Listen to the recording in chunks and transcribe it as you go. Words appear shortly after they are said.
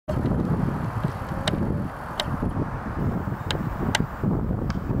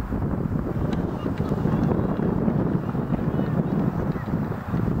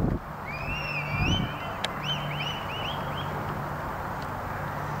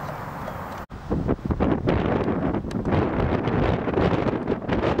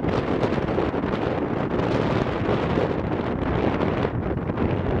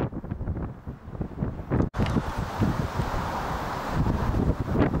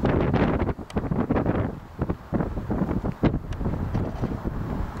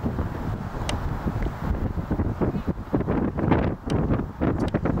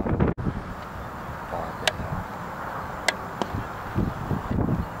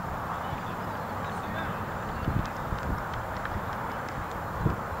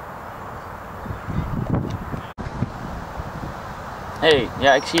Hey,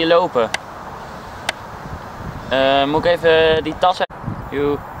 ja, ik zie je lopen. Moet ik even die tas hebben?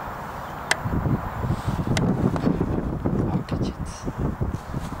 Joe.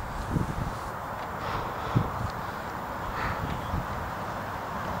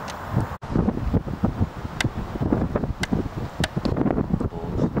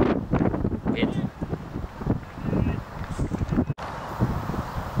 Wit.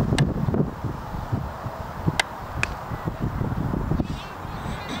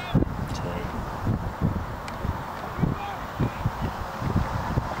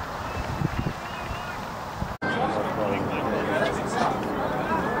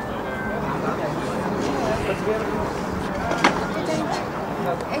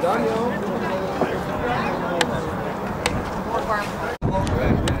 Daniel.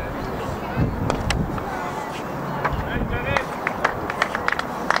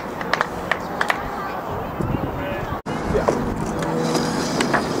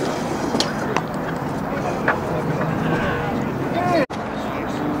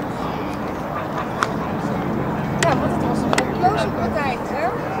 Ja, want het was een close partij, hè?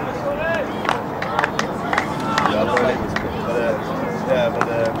 Ja, but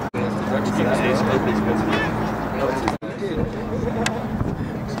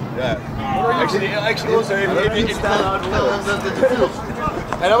actually also if you stand out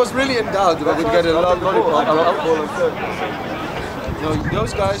and I was really in doubt that I would get a lollipop or a ball of no,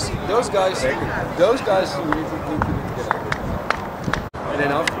 those guys and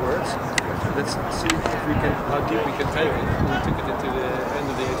then afterwards let's see if we can how deep we can take it. We took it into the end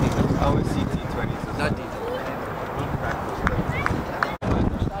of the 18th. Oh, it's CT20. Not deep.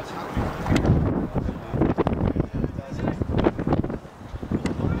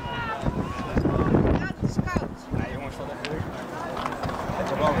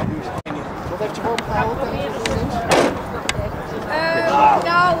 Wat heeft je opgehouden tijdens de innings?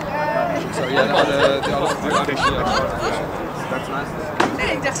 Sorry, ja, de andere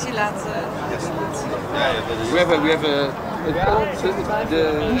Nee, ik dacht je laat. We have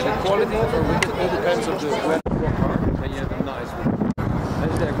the quality for winter all depends on the weather. And you have a nice one.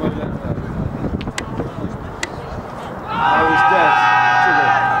 How is that?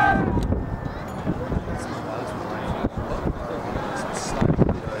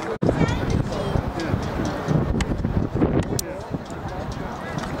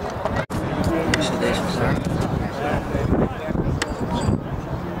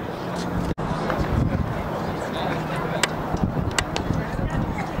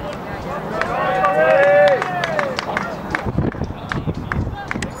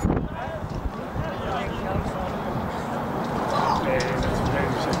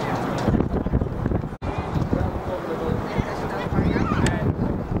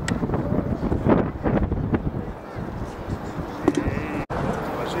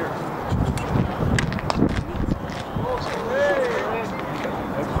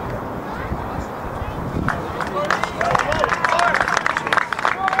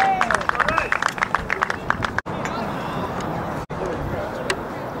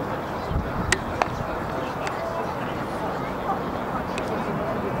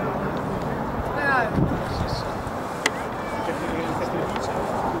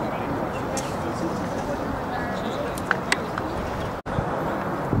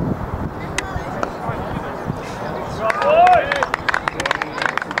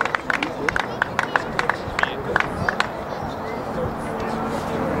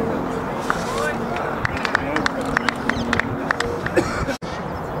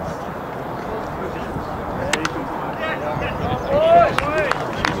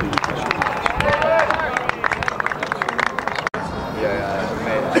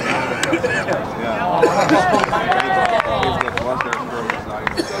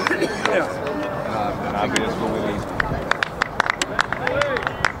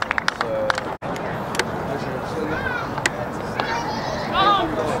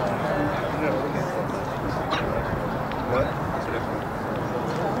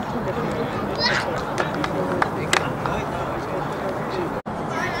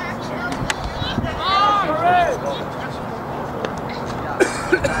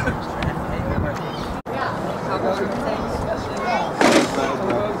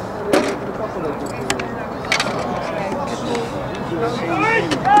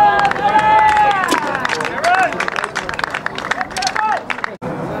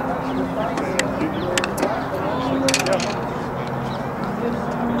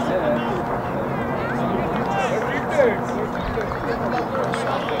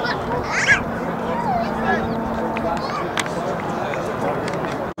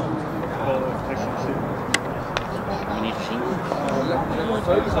 Niet gezien.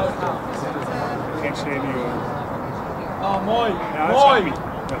 Geen senior. Oh, mooi. Ja, Mooi.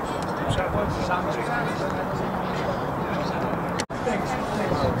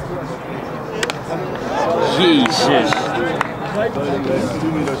 Jezus.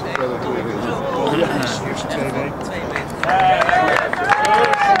 Eerste 2 weken.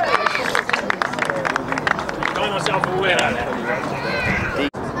 Kan je zelf horen?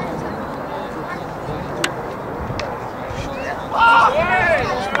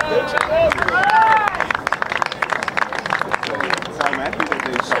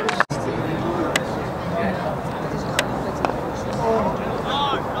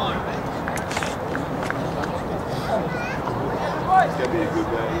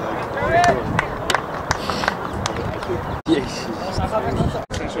 Jezus.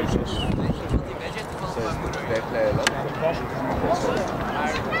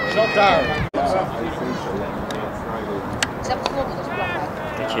 Zat daar. Ze hebben gewonnen, dat is belangrijk.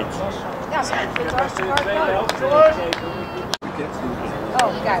 Shit. Ja, ze hebben het hartstikke hard nodig.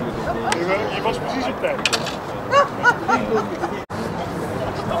 Oh, kijk. Je was precies op tijd.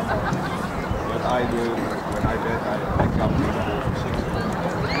 What I do when I bet, I count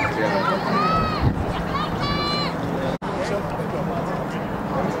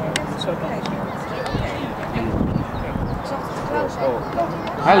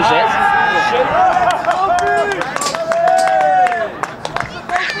Hou zet.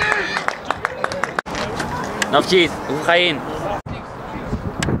 Nafjeet, hoe ga je in?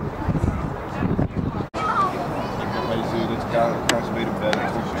 Maar je ziet dat kan ze weer op bed.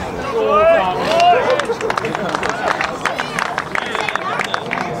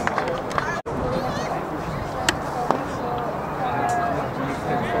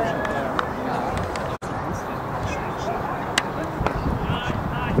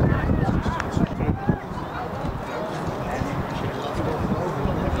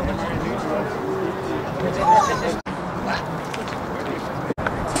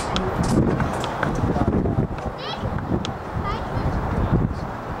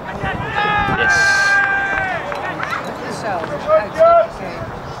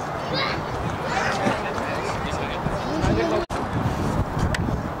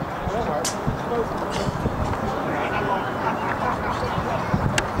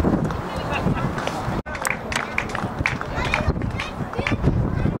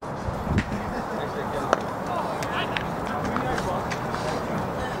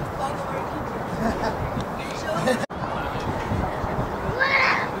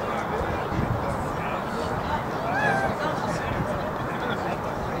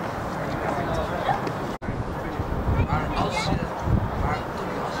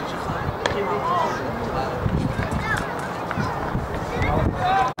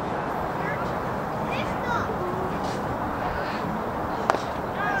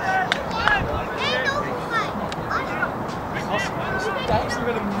 Thijs die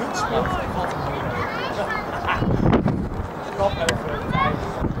met een muts speelt. Knap even.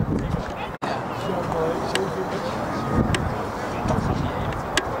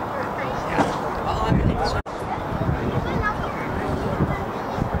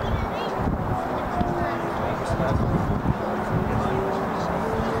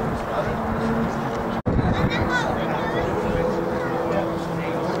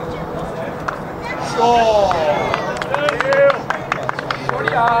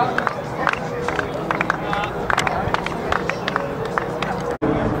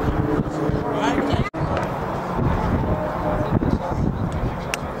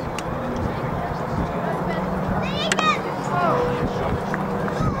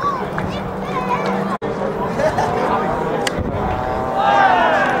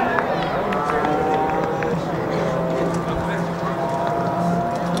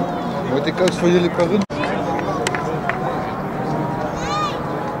 Wordt de coach van jullie per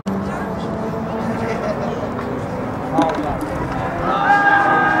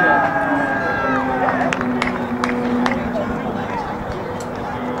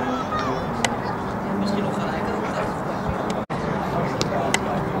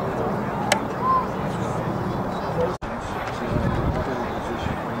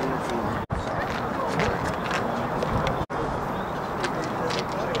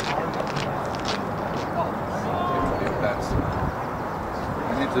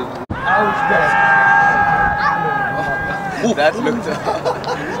Dat lukte.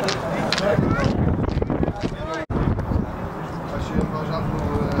 Als je hem wel eens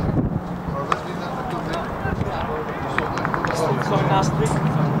afvoert, maar wat is niet dat naartoe bent? Gewoon naast het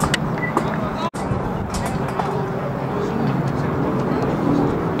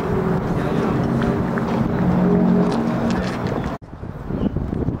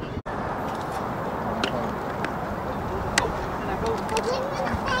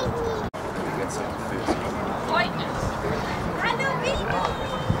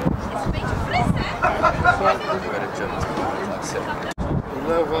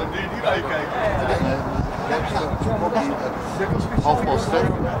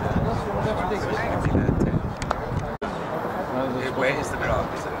Where is the ground?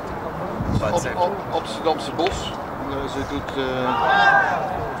 Op Amsterdamse Bos. Ze doet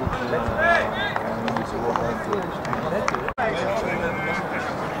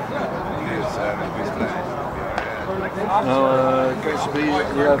KCB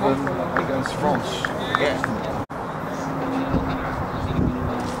 11 against France.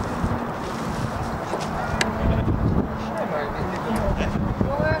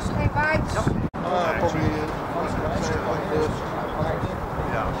 Jongens, geen bites.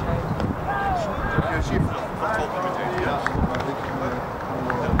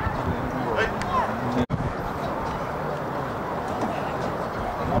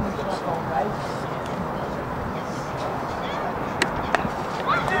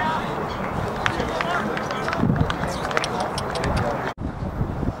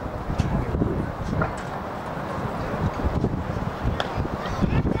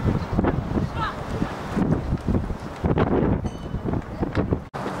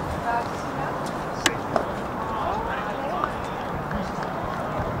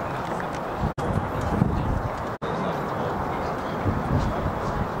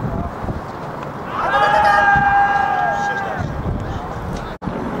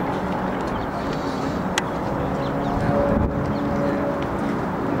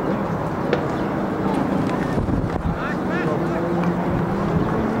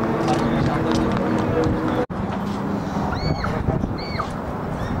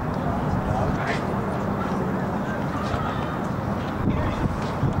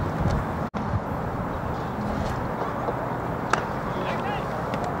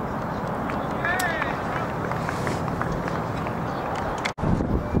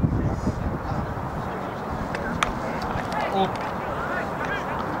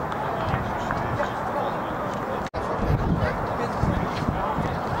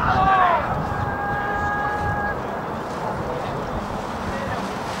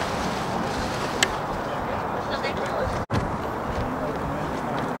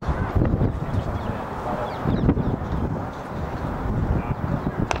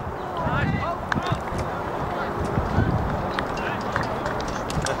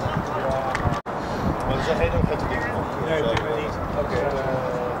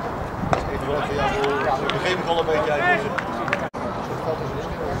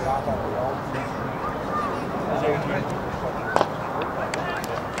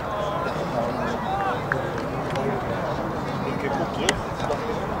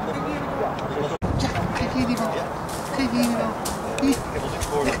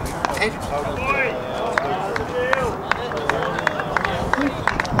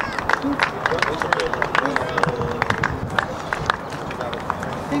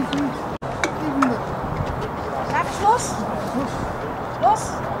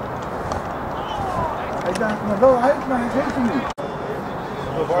 Hij daagt me wel uit, maar hij geeft hem niet.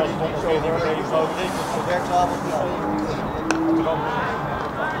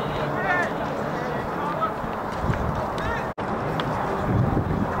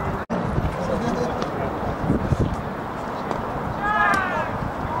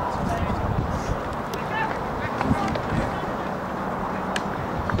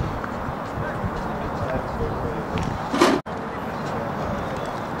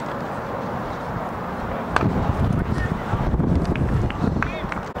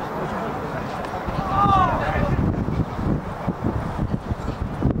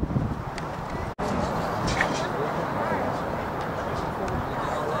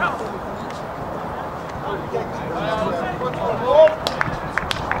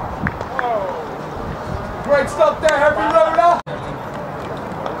 Great stop there, Happy Roller!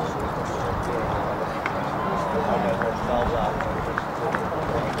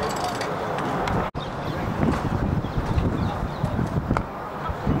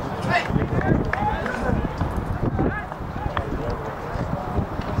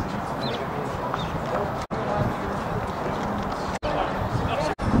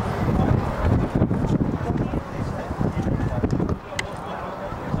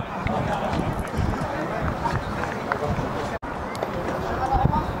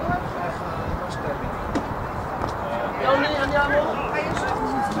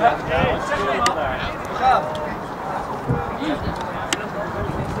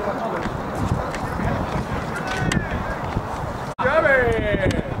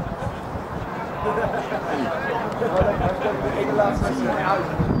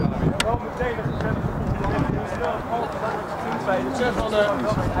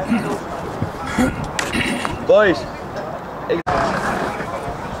 Boys,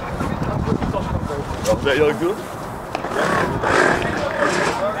 wat ben je ook doen?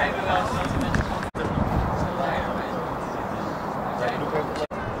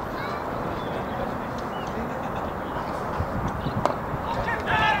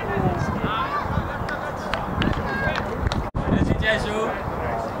 Zit jij zo?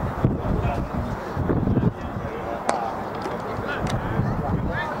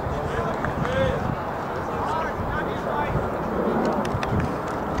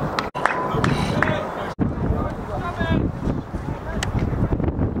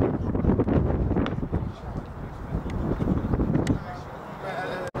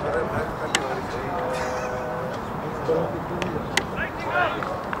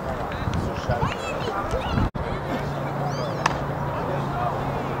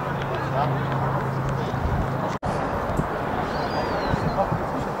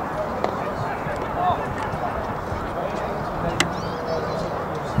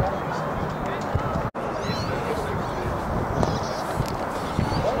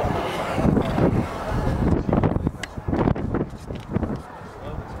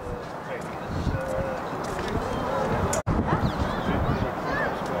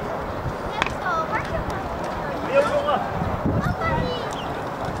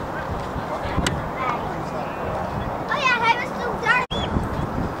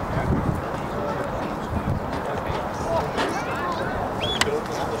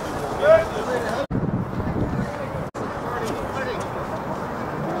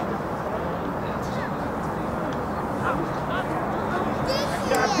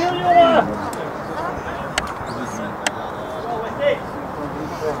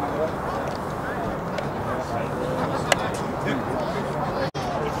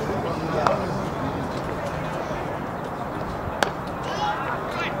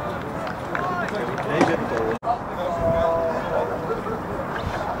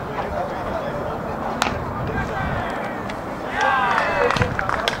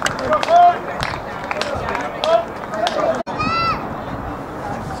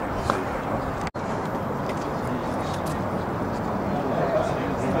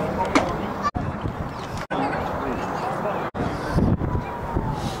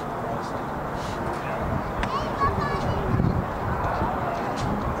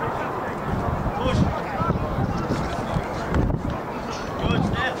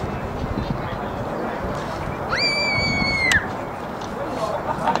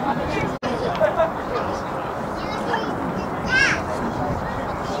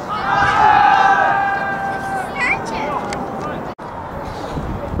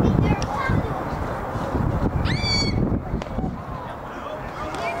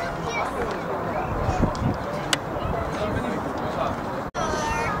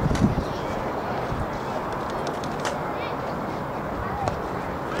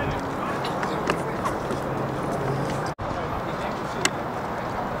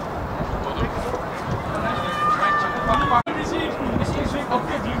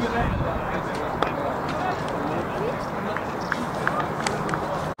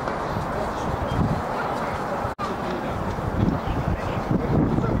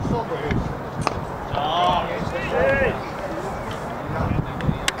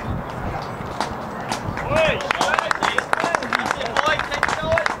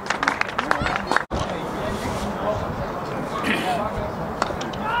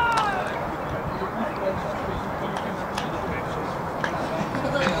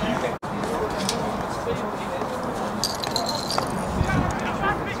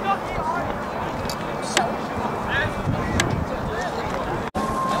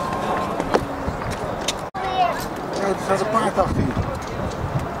 Er staat een paard achter je.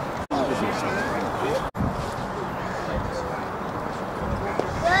 Oh,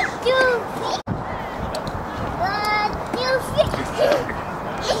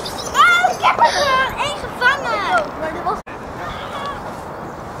 ik heb er één gevangen! Maar dat was...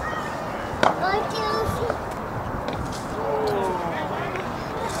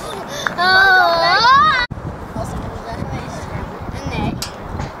 Was het goed weg geweest? Nee.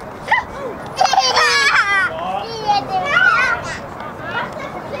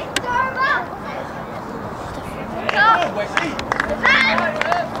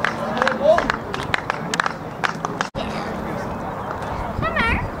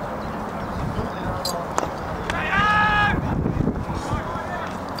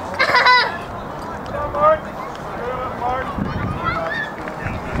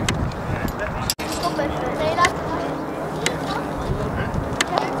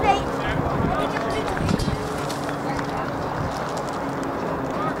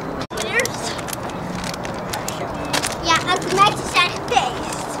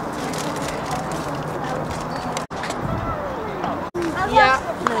 Ja.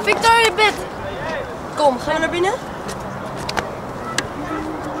 Victor, je bent. Kom, gaan we naar binnen?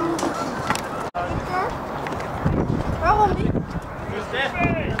 Waarom niet?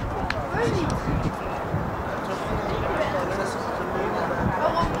 Waarom niet?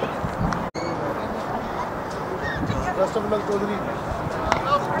 Dat is toch leuk door de liefde.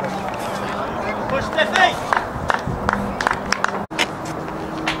 Voor Steffi!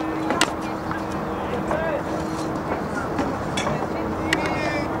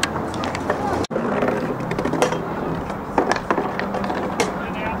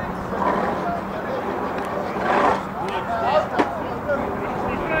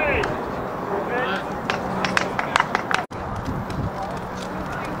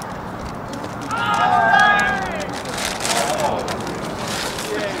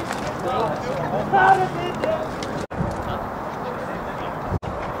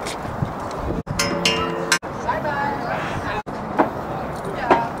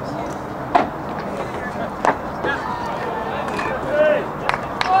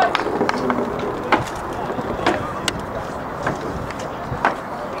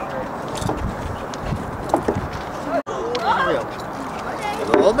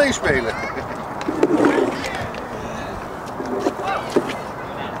 Dat wil wel meespelen.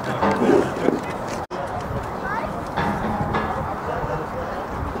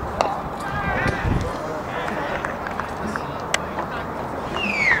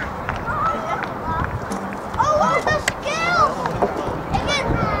 Oh, wat een skill! Ik ben...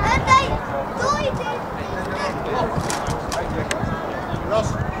 Nee, doe je dit? Ras.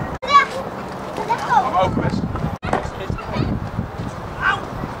 Kom open, best.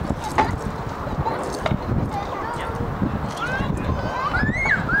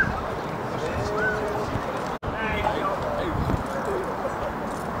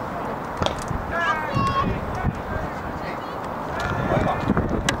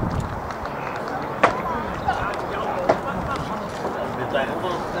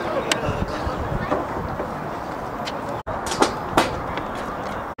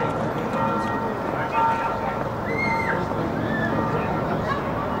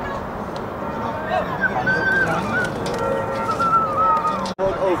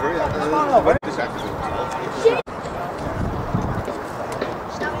 Over, ja. Het is eigenlijk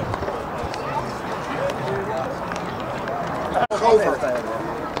over.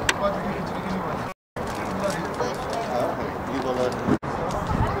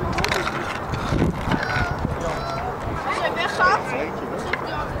 Als jij weggaat...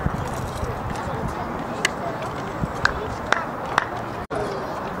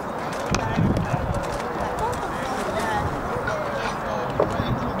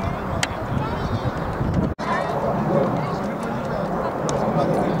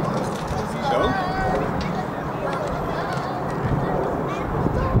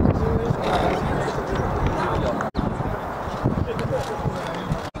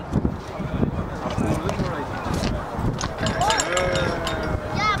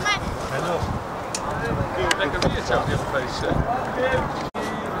 Lekker weer zo, heel feest.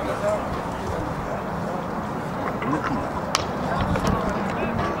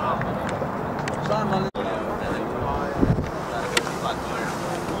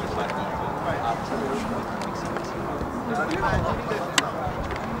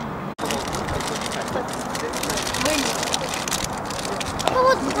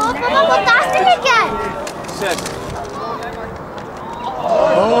 Wat fantastisch! Zes.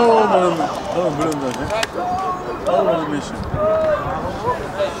 Oh, wat een blunder, hè? Oh, wat een missie.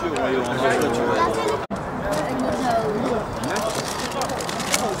 Jongen, jongen.